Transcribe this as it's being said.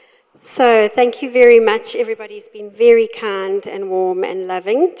So thank you very much. Everybody's been very kind and warm and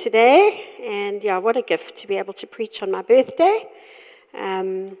loving today. And yeah, what a gift to be able to preach on my birthday.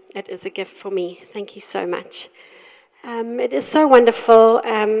 It is a gift for me. Thank you so much. It is so wonderful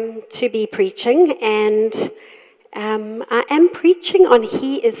to be preaching. And I am preaching on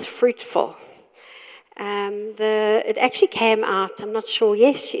He is Fruitful. It actually came out, I'm not sure,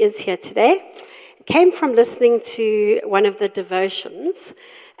 yes, she is here today. It came from listening to one of the devotions.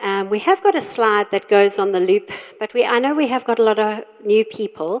 We have got a slide that goes on the loop, but I know we have got a lot of new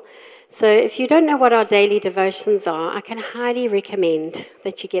people. So if you don't know what our daily devotions are, I can highly recommend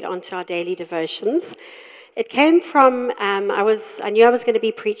that you get onto our daily devotions. It came from, I knew I was going to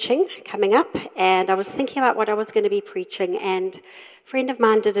be preaching coming up, and I was thinking about what I was going to be preaching, and a friend of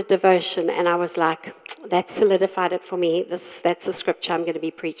mine did a devotion, and I was like, that solidified it for me. That's the scripture I'm going to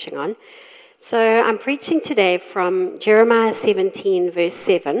be preaching on. So I'm preaching today from Jeremiah 17, verse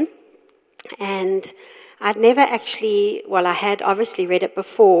 7, and I'd never actually, I had obviously read it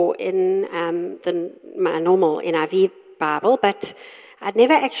before in my normal NIV Bible, but I'd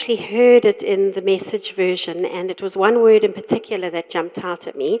never actually heard it in the Message version, and it was one word in particular that jumped out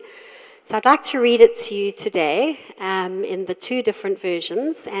at me. So I'd like to read it to you today in the two different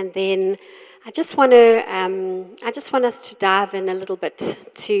versions, and then I just want us to dive in a little bit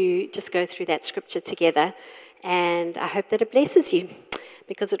to just go through that scripture together, and I hope that it blesses you,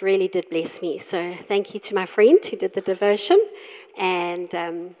 because it really did bless me. So thank you to my friend who did the devotion, and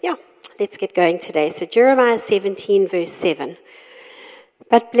let's get going today. So Jeremiah 17, verse 7.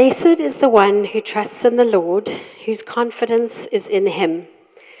 But blessed is the one who trusts in the Lord, whose confidence is in Him.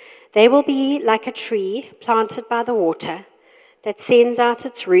 They will be like a tree planted by the water that sends out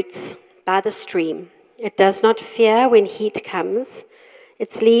its roots by the stream. It does not fear when heat comes.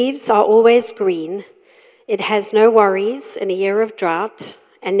 Its leaves are always green. It has no worries in a year of drought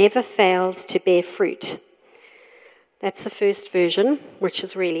and never fails to bear fruit. That's the first version, which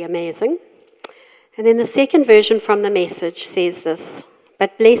is really amazing. And then the second version from the Message says this: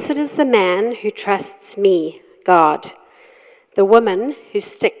 But blessed is the man who trusts me, God, the woman who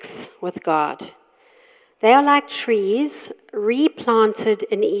sticks with God. They are like trees replanted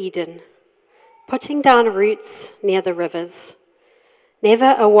in Eden, putting down roots near the rivers.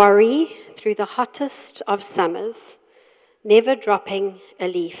 Never a worry through the hottest of summers, never dropping a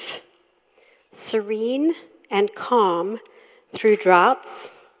leaf. Serene and calm through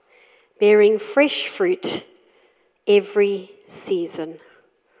droughts, bearing fresh fruit every season.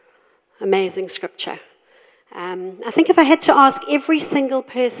 Amazing scripture. I think if I had to ask every single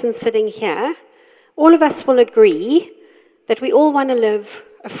person sitting here, all of us will agree that we all want to live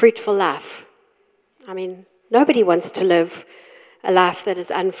a fruitful life. I mean, nobody wants to live a life that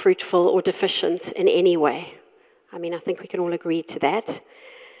is unfruitful or deficient in any way. I mean, I think we can all agree to that.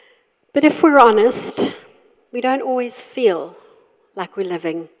 But if we're honest, we don't always feel like we're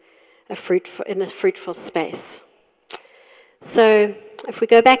living in a fruitful space. So if we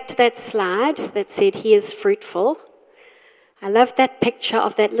go back to that slide that said He is fruitful, I love that picture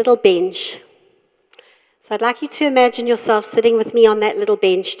of that little bench. So I'd like you to imagine yourself sitting with me on that little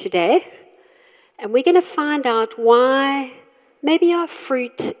bench today, and we're going to find out why maybe our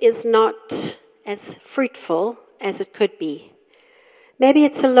fruit is not as fruitful as it could be. Maybe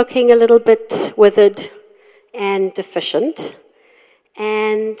it's looking a little bit withered and deficient,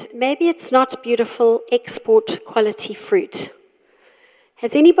 and maybe it's not beautiful export quality fruit.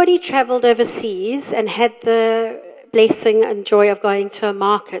 Has anybody traveled overseas and had the blessing and joy of going to a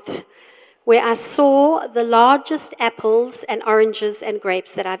market where I saw the largest apples and oranges and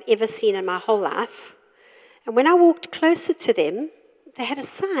grapes that I've ever seen in my whole life? And when I walked closer to them, they had a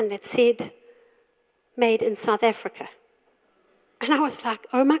sign that said, "Made in South Africa." And I was like,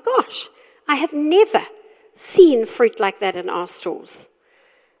 oh my gosh, I have never seen fruit like that in our stores.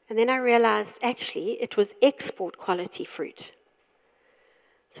 And then I realized, actually, it was export quality fruit.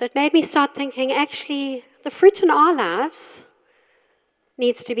 So it made me start thinking, actually, the fruit in our lives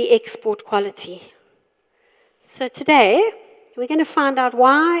needs to be export quality. So today, we're going to find out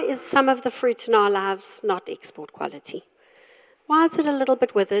why is some of the fruit in our lives not export quality. Why is it a little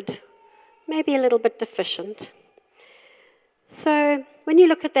bit withered, maybe a little bit deficient? So when you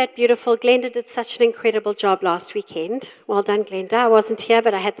look at that beautiful, Glenda did such an incredible job last weekend. Well done, Glenda. I wasn't here,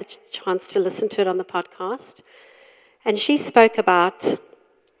 but I had the chance to listen to it on the podcast. And she spoke about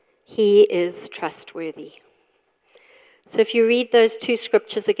He is trustworthy. So if you read those two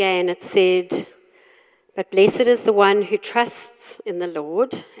scriptures again, it said, but blessed is the one who trusts in the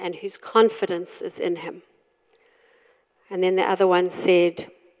Lord and whose confidence is in Him. And then the other one said,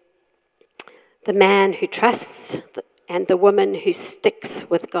 the man who trusts and the woman who sticks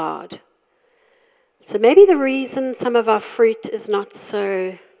with God. So maybe the reason some of our fruit is not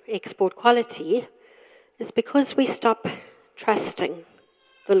so export quality is because we stop trusting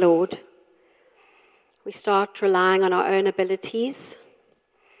the Lord. We start relying on our own abilities,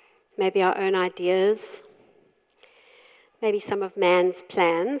 maybe our own ideas, maybe some of man's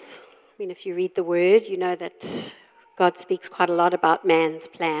plans. I mean, if you read the Word, you know that God speaks quite a lot about man's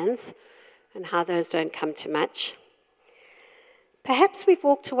plans and how those don't come to much. Perhaps we've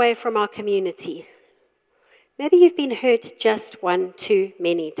walked away from our community. Maybe you've been hurt just one too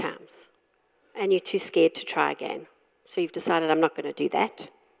many times and you're too scared to try again. So you've decided, I'm not going to do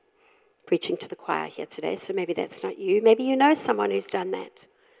that. Preaching to the choir here today, so maybe that's not you. Maybe you know someone who's done that.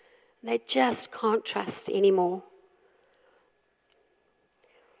 They just can't trust anymore.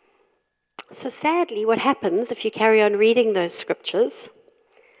 So sadly, what happens if you carry on reading those scriptures,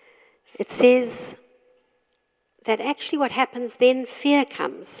 it says that actually what happens then, fear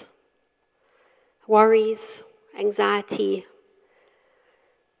comes. Worries, anxiety.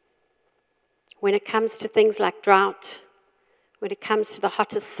 When it comes to things like drought, when it comes to the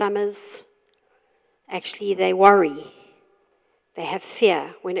hottest summers, actually they worry. They have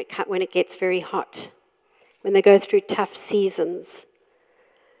fear when it gets very hot, when they go through tough seasons.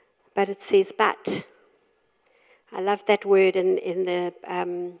 But it says, but. I love that word in the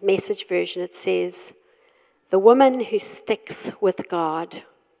Message version. It says, the woman who sticks with God.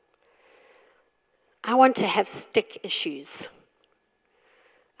 I want to have stick issues.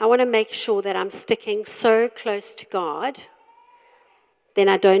 I want to make sure that I'm sticking so close to God, then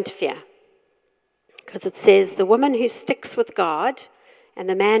I don't fear. Because it says, the woman who sticks with God and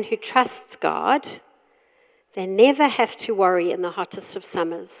the man who trusts God, they never have to worry in the hottest of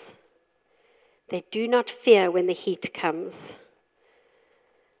summers. They do not fear when the heat comes.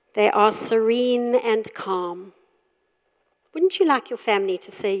 They are serene and calm. Wouldn't you like your family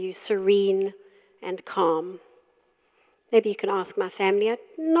to say you serene and calm? Maybe you can ask my family. I'm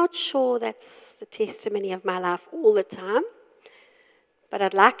not sure that's the testimony of my life all the time, but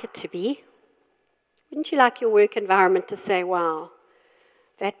I'd like it to be. Wouldn't you like your work environment to say, wow,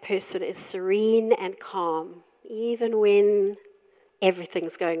 that person is serene and calm, even when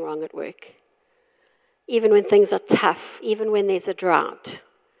everything's going wrong at work, even when things are tough, even when there's a drought.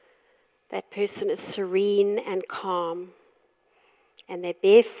 That person is serene and calm, and they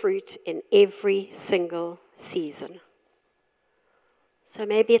bear fruit in every single season. So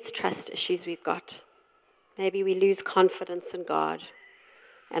maybe it's trust issues we've got. Maybe we lose confidence in God,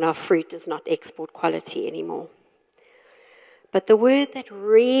 and our fruit is not export quality anymore. But the word that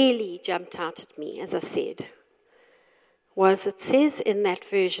really jumped out at me, as I said, was it says in that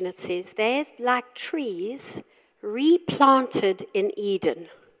version, it says, they're like trees replanted in Eden.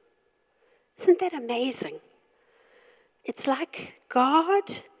 Isn't that amazing? It's like God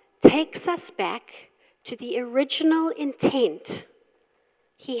takes us back to the original intent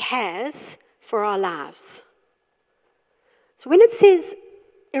He has for our lives. So when it says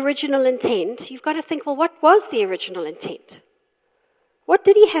original intent, you've got to think, well, what was the original intent? What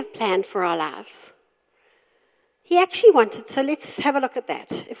did He have planned for our lives? He actually wanted, so let's have a look at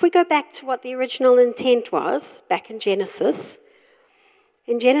that. If we go back to what the original intent was, back in Genesis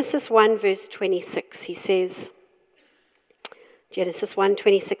 1 verse 26, He says, Genesis 1,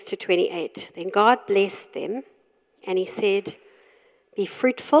 26 to 28, then God blessed them, and He said, be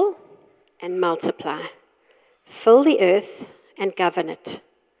fruitful and multiply, fill the earth and govern it.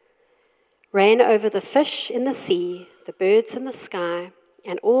 Reign over the fish in the sea, the birds in the sky,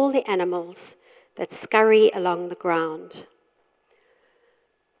 and all the animals that scurry along the ground.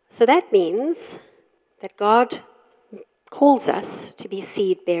 So that means that God calls us to be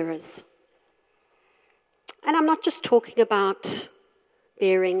seed bearers. And I'm not just talking about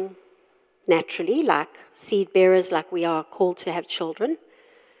bearing naturally, like seed bearers, like we are called to have children.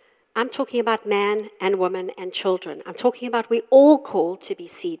 I'm talking about man and woman and children. I'm talking about we're all called to be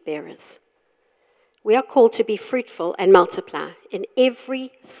seed bearers. We are called to be fruitful and multiply in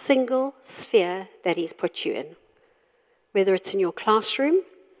every single sphere that He's put you in. Whether it's in your classroom,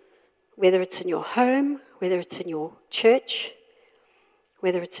 whether it's in your home, whether it's in your church,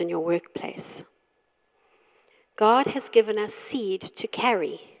 whether it's in your workplace. God has given us seed to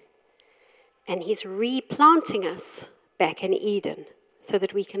carry, and He's replanting us back in Eden so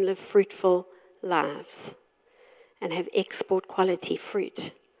that we can live fruitful lives and have export quality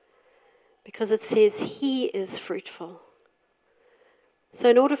fruit. Because it says He is fruitful. So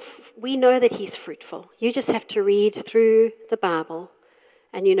in order, we know that He's fruitful. You just have to read through the Bible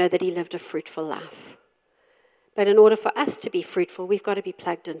and you know that He lived a fruitful life. But in order for us to be fruitful, we've got to be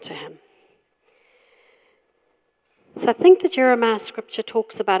plugged into Him. So I think the Jeremiah scripture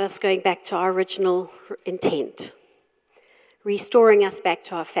talks about us going back to our original intent, restoring us back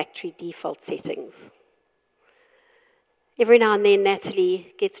to our factory default settings. Every now and then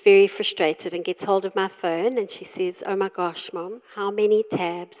Natalie gets very frustrated and gets hold of my phone and she says, "Oh my gosh, Mom, how many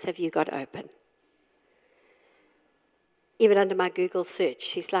tabs have you got open?" Even under my Google search,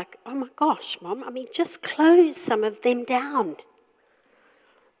 she's like, "Oh my gosh, Mom, just close some of them down."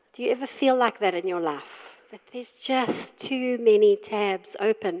 Do you ever feel like that in your life? That there's just too many tabs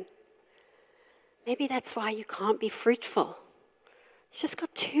open? Maybe that's why you can't be fruitful. You've just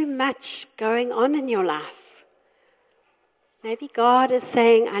got too much going on in your life. Maybe God is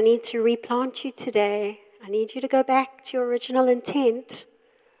saying, "I need to replant you today. I need you to go back to your original intent."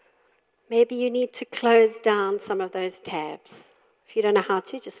 Maybe you need to close down some of those tabs. If you don't know how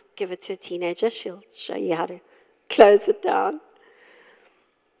to, just give it to a teenager. She'll show you how to close it down.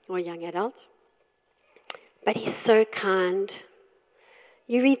 Or a young adult. But he's so kind.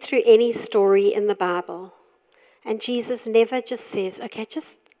 You read through any story in the Bible, and Jesus never just says, "Okay,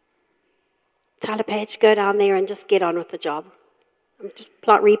 just Tyler Page, go down there and just get on with the job. I'm just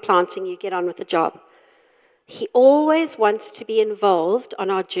replanting you, get on with the job." He always wants to be involved on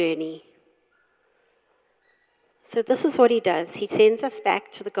our journey. So this is what he does. He sends us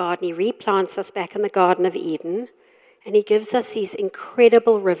back to the garden. He replants us back in the Garden of Eden. And he gives us these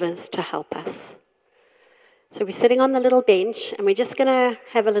incredible rivers to help us. So we're sitting on the little bench, and we're just going to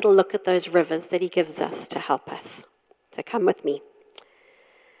have a little look at those rivers that he gives us to help us. So come with me.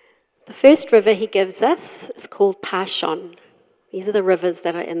 The first river he gives us is called Pishon. These are the rivers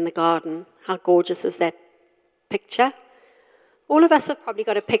that are in the garden. How gorgeous is that picture? All of us have probably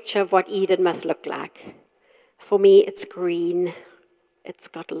got a picture of what Eden must look like. For me, it's green. It's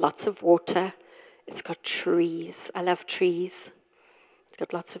got lots of water. It's got trees. I love trees. It's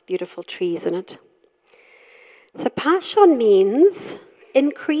got lots of beautiful trees in it. So Pishon means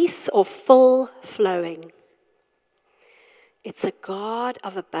increase or full flowing. It's a God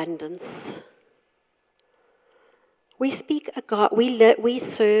of abundance. We serve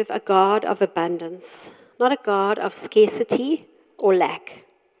a God of abundance, not a God of scarcity or lack.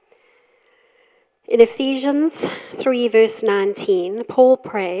 In Ephesians 3 verse 19, Paul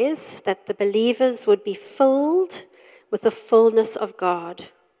prays that the believers would be filled with the fullness of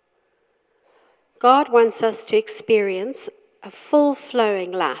God. God wants us to experience a full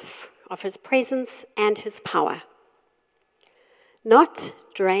flowing life of his presence and his power. Not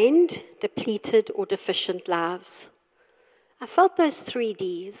drained, depleted, or deficient lives. I felt those 3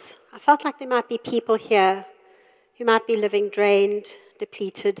 Ds. I felt like there might be people here who might be living drained,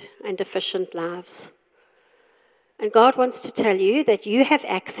 depleted, and deficient lives. And God wants to tell you that you have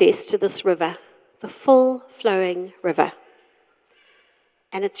access to this river, the full flowing river.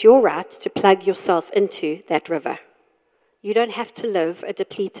 And it's your right to plug yourself into that river. You don't have to live a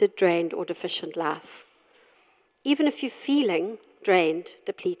depleted, drained, or deficient life. Even if you're feeling drained,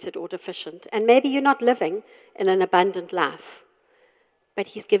 depleted, or deficient, and maybe you're not living in an abundant life, but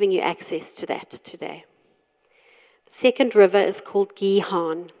he's giving you access to that today. The second river is called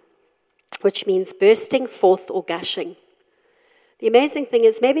Gihon, which means bursting forth or gushing. The amazing thing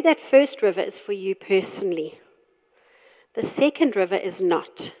is maybe that first river is for you personally. The second river is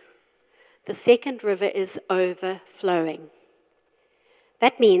not. The second river is overflowing.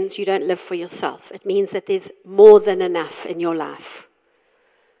 That means you don't live for yourself. It means that there's more than enough in your life.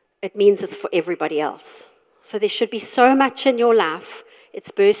 It means it's for everybody else. So there should be so much in your life.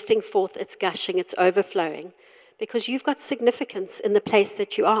 It's bursting forth, it's gushing, it's overflowing. Because you've got significance in the place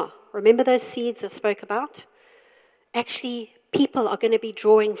that you are. Remember those seeds I spoke about? Actually, people are going to be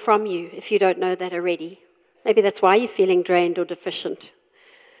drawing from you if you don't know that already. Maybe that's why you're feeling drained or deficient.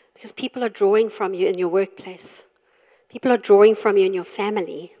 Because people are drawing from you in your workplace. People are drawing from you in your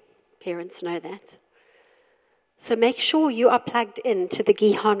family. Parents know that. So make sure you are plugged into the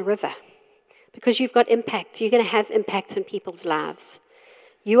Gihon River. Because you've got impact. You're going to have impact in people's lives.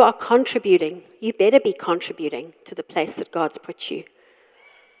 You are contributing. You better be contributing to the place that God's put you.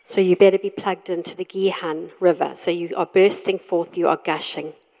 So you better be plugged into the Gihon River. So you are bursting forth, you are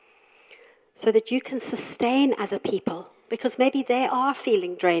gushing. So that you can sustain other people. Because maybe they are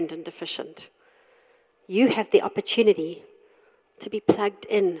feeling drained and deficient. You have the opportunity to be plugged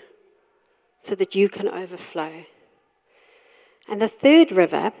in so that you can overflow. And the third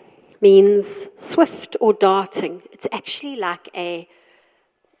river means swift or darting. It's actually like an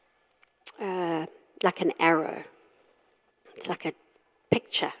arrow. It's like a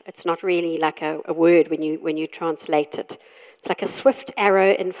picture. It's not really like a word when you translate it. It's like a swift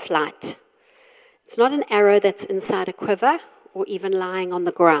arrow in flight. It's not an arrow that's inside a quiver or even lying on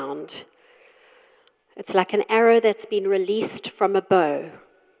the ground. It's like an arrow that's been released from a bow.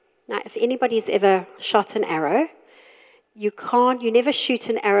 Now, if anybody's ever shot an arrow, you never shoot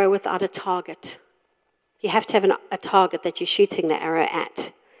an arrow without a target. You have to have a target that you're shooting the arrow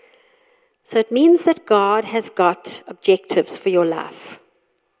at. So it means that God has got objectives for your life.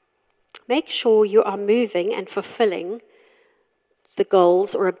 Make sure you are moving and fulfilling the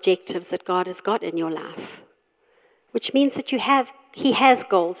goals or objectives that God has got in your life, which means that He has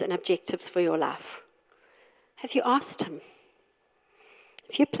goals and objectives for your life. Have you asked Him?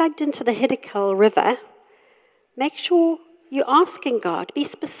 If you're plugged into the Hiddekel River, make sure you're asking God. Be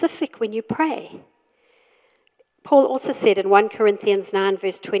specific when you pray. Paul also said in 1 Corinthians 9,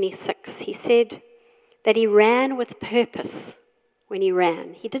 verse 26, he said that he ran with purpose when he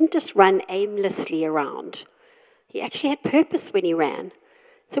ran. He didn't just run aimlessly around. He actually had purpose when he ran.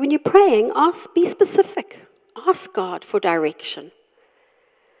 So when you're praying, be specific. Ask God for direction.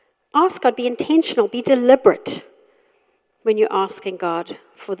 Ask God, be intentional, be deliberate when you're asking God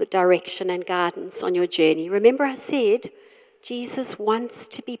for the direction and guidance on your journey. Remember I said, Jesus wants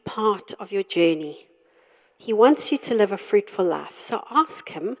to be part of your journey. He wants you to live a fruitful life. So ask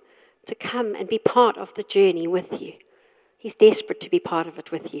Him to come and be part of the journey with you. He's desperate to be part of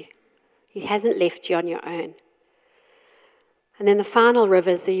it with you. He hasn't left you on your own. And then the final river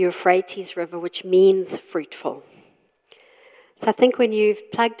is the Euphrates River, which means fruitful. So I think when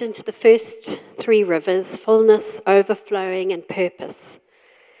you've plugged into the first three rivers, fullness, overflowing, and purpose,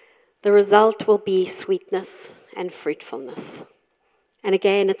 the result will be sweetness and fruitfulness. And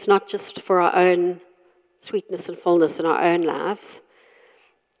again, it's not just for our own sweetness and fullness in our own lives.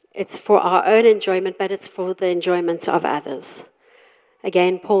 It's for our own enjoyment, but it's for the enjoyment of others.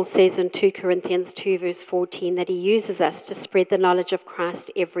 Again, Paul says in 2 Corinthians 2, verse 14, that he uses us to spread the knowledge of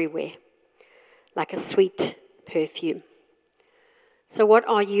Christ everywhere, like a sweet perfume. So what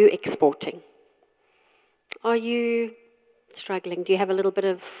are you exporting? Are you struggling? Do you have a little bit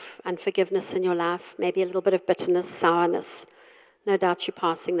of unforgiveness in your life? Maybe a little bit of bitterness, sourness? No doubt you're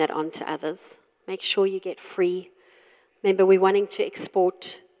passing that on to others. Make sure you get free. Remember, we're wanting to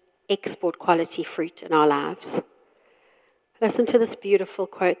export quality fruit in our lives. Listen to this beautiful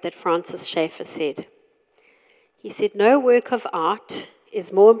quote that Francis Schaeffer said. He said, "No work of art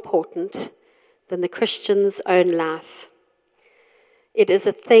is more important than the Christian's own life. It is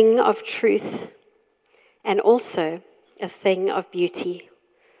a thing of truth and also a thing of beauty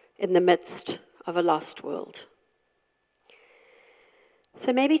in the midst of a lost world."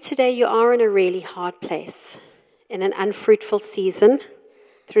 So maybe today you are in a really hard place, in an unfruitful season,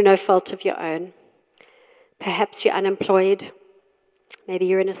 through no fault of your own. Perhaps you're unemployed. Maybe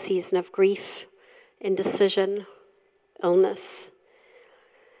you're in a season of grief, indecision, illness,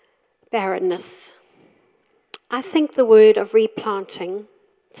 barrenness. I think the word of replanting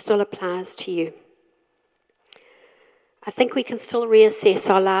still applies to you. I think we can still reassess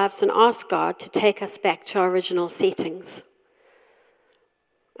our lives and ask God to take us back to our original settings.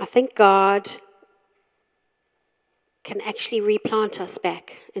 I think God can actually replant us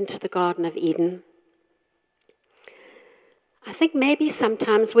back into the Garden of Eden. I think maybe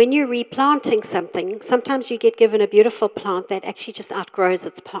sometimes when you're replanting something, sometimes you get given a beautiful plant that actually just outgrows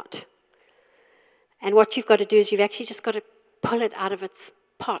its pot. And what you've got to do is you've actually just got to pull it out of its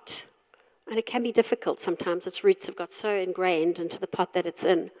pot. And it can be difficult sometimes. Its roots have got so ingrained into the pot that it's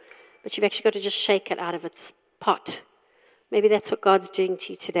in. But you've actually got to just shake it out of its pot. Maybe that's what God's doing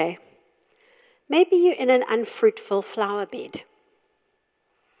to you today. Maybe you're in an unfruitful flower bed.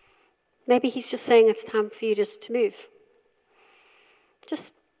 Maybe He's just saying it's time for you just to move.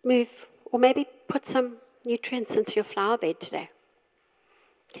 Just move. Or maybe put some nutrients into your flower bed today.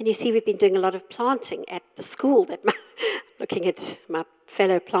 Can you see we've been doing a lot of planting at the school? Looking at my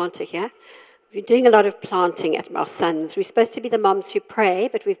fellow planter here. We've been doing a lot of planting at our sons. We're supposed to be the moms who pray,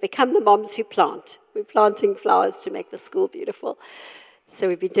 but we've become the moms who plant. We're planting flowers to make the school beautiful. So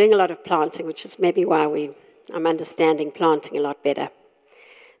we've been doing a lot of planting, which is maybe why I'm understanding planting a lot better.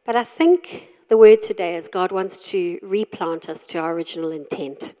 But I think the word today is God wants to replant us to our original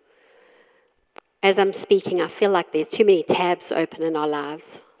intent. As I'm speaking, I feel like there's too many tabs open in our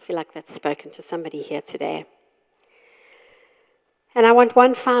lives. I feel like that's spoken to somebody here today. And I want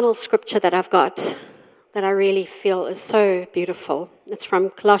one final scripture that I've got that I really feel is so beautiful. It's from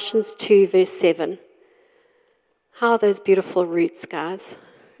Colossians 2, verse 7. How are those beautiful roots, guys?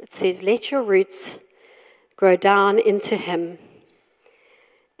 It says, "Let your roots grow down into Him,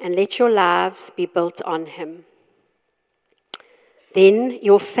 and let your lives be built on Him. Then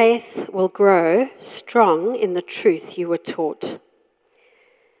your faith will grow strong in the truth you were taught,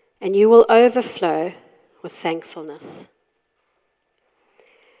 and you will overflow with thankfulness."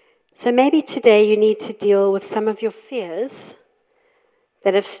 So maybe today you need to deal with some of your fears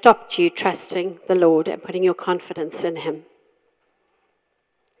that have stopped you trusting the Lord and putting your confidence in Him.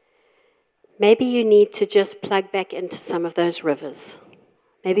 Maybe you need to just plug back into some of those rivers.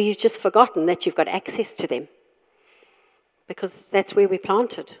 Maybe you've just forgotten that you've got access to them, because that's where we're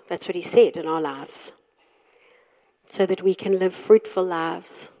planted. That's what He said in our lives, so that we can live fruitful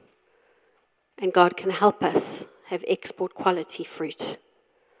lives and God can help us have export quality fruit.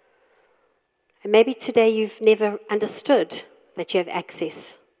 And maybe today you've never understood that you have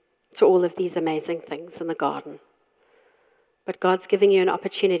access to all of these amazing things in the garden. But God's giving you an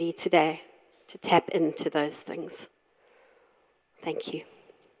opportunity today to tap into those things. Thank you.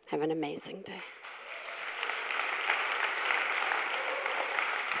 Have an amazing day.